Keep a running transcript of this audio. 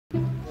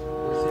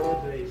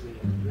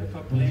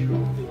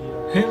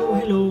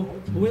Hello,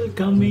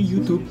 welcome my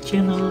YouTube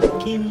channel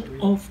King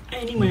of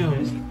Animal.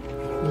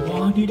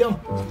 Wadidaw,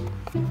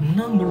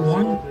 number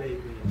 1,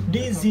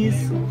 this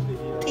is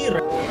T-Rex.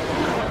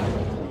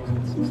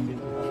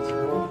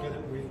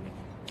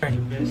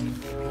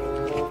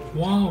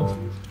 Wow,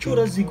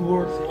 Jurassic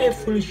World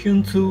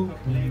evolution to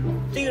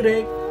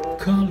T-Rex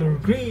color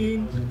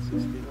green.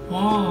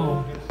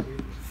 Wow,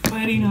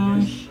 very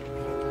nice.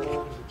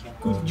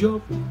 Good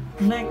job.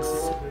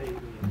 Next,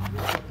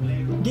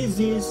 this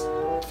is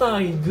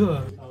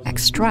tiger.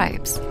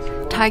 Stripes.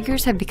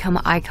 Tigers have become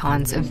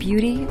icons of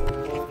beauty.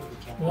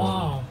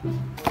 Wow,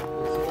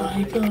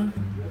 tiger.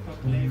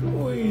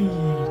 Ui,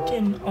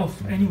 king of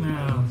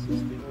animal.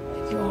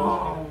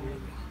 Wow.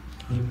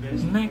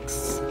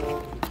 Next,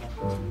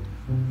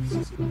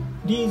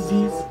 this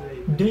is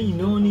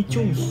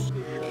Deinonychus.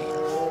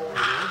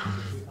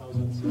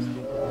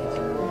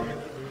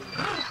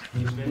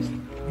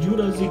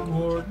 Jurassic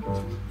World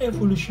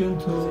evolution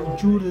to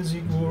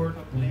Jurassic World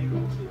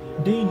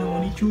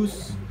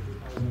Deinonychus.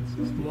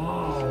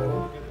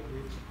 Wow,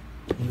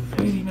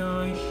 very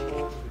nice.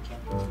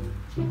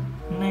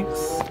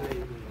 Next,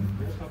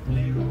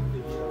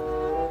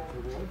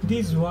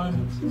 this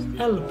one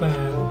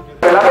elephant.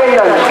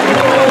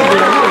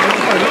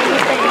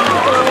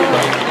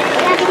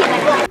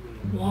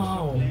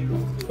 Wow,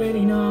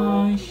 very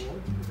nice.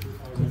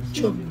 Good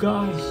job,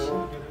 guys.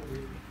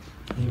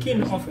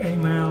 King of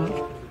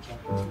animal.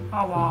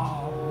 Oh,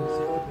 wow.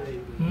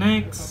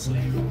 Next,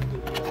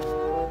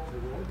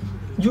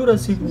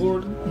 Jurassic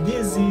World.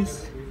 This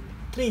is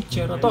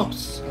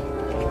Triceratops.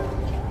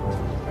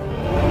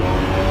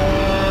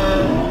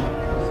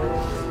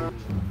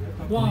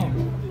 Wow,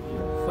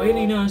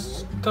 very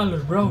nice color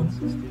brown.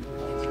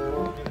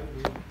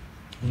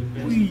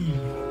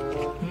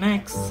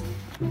 Next,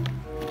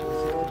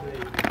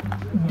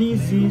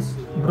 this is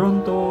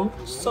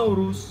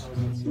Brontosaurus.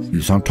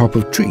 Is on top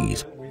of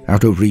trees,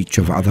 out of reach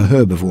of other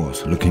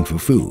herbivores looking for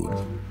food.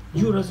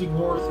 Jurassic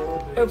World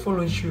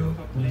evolution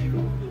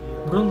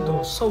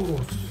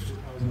Brontosaurus.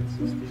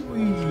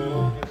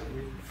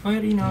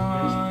 Very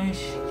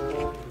nice.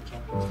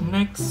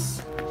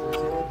 Next,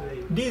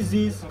 this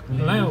is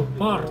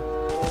leopard.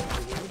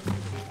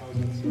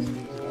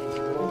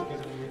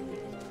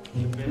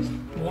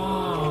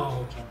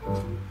 Wow,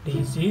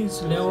 this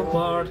is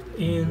leopard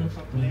in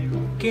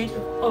King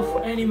of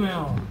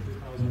Animal.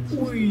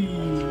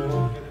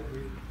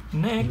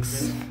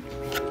 Next,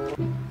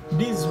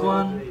 this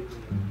one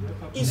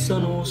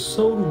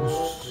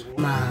Isanosaurus.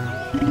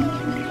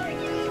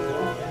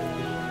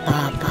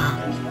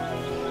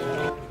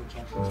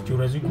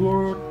 Jurassic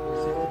World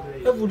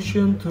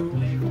evolution to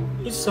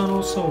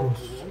Isanosaurus.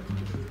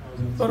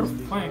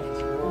 Perfect.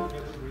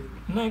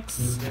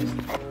 Next,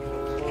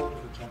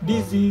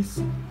 this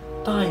is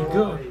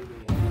tiger.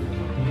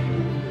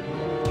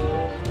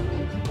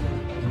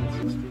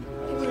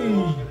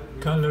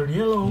 Color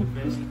yellow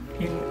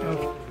in an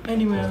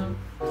animal.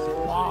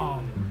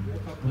 Wow.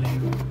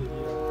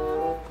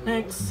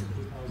 Next,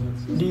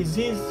 this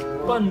is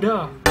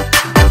panda.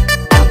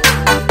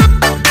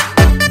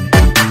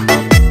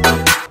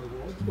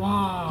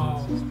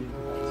 Wow,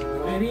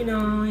 very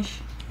nice.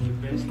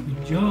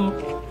 Good job.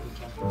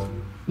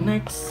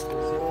 Next,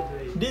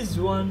 this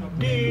one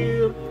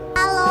deer.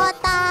 Halo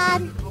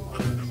Tan,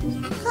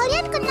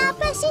 kalian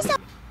kenapa sih?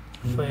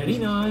 Very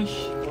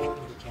nice.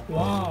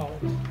 Wow,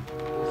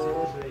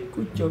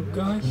 good job,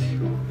 guys.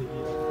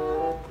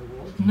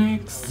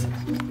 Next,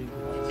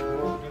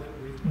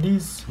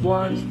 this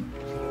one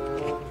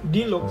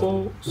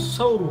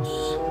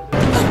Dilophosaurus.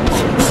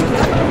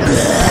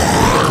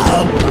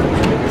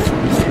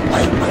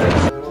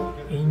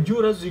 In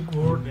Jurassic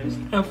World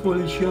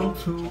evolution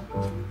to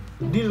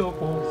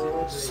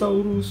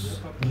Dilophosaurus.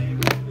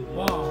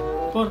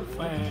 Wow,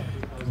 perfect.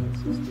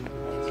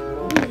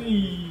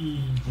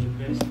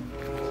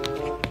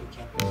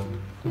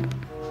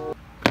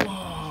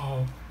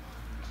 Wow,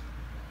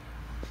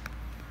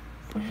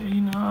 very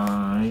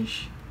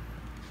nice.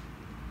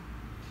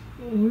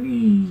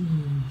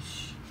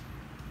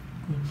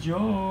 Good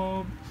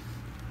job.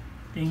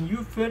 Thank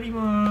you very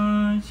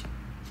much.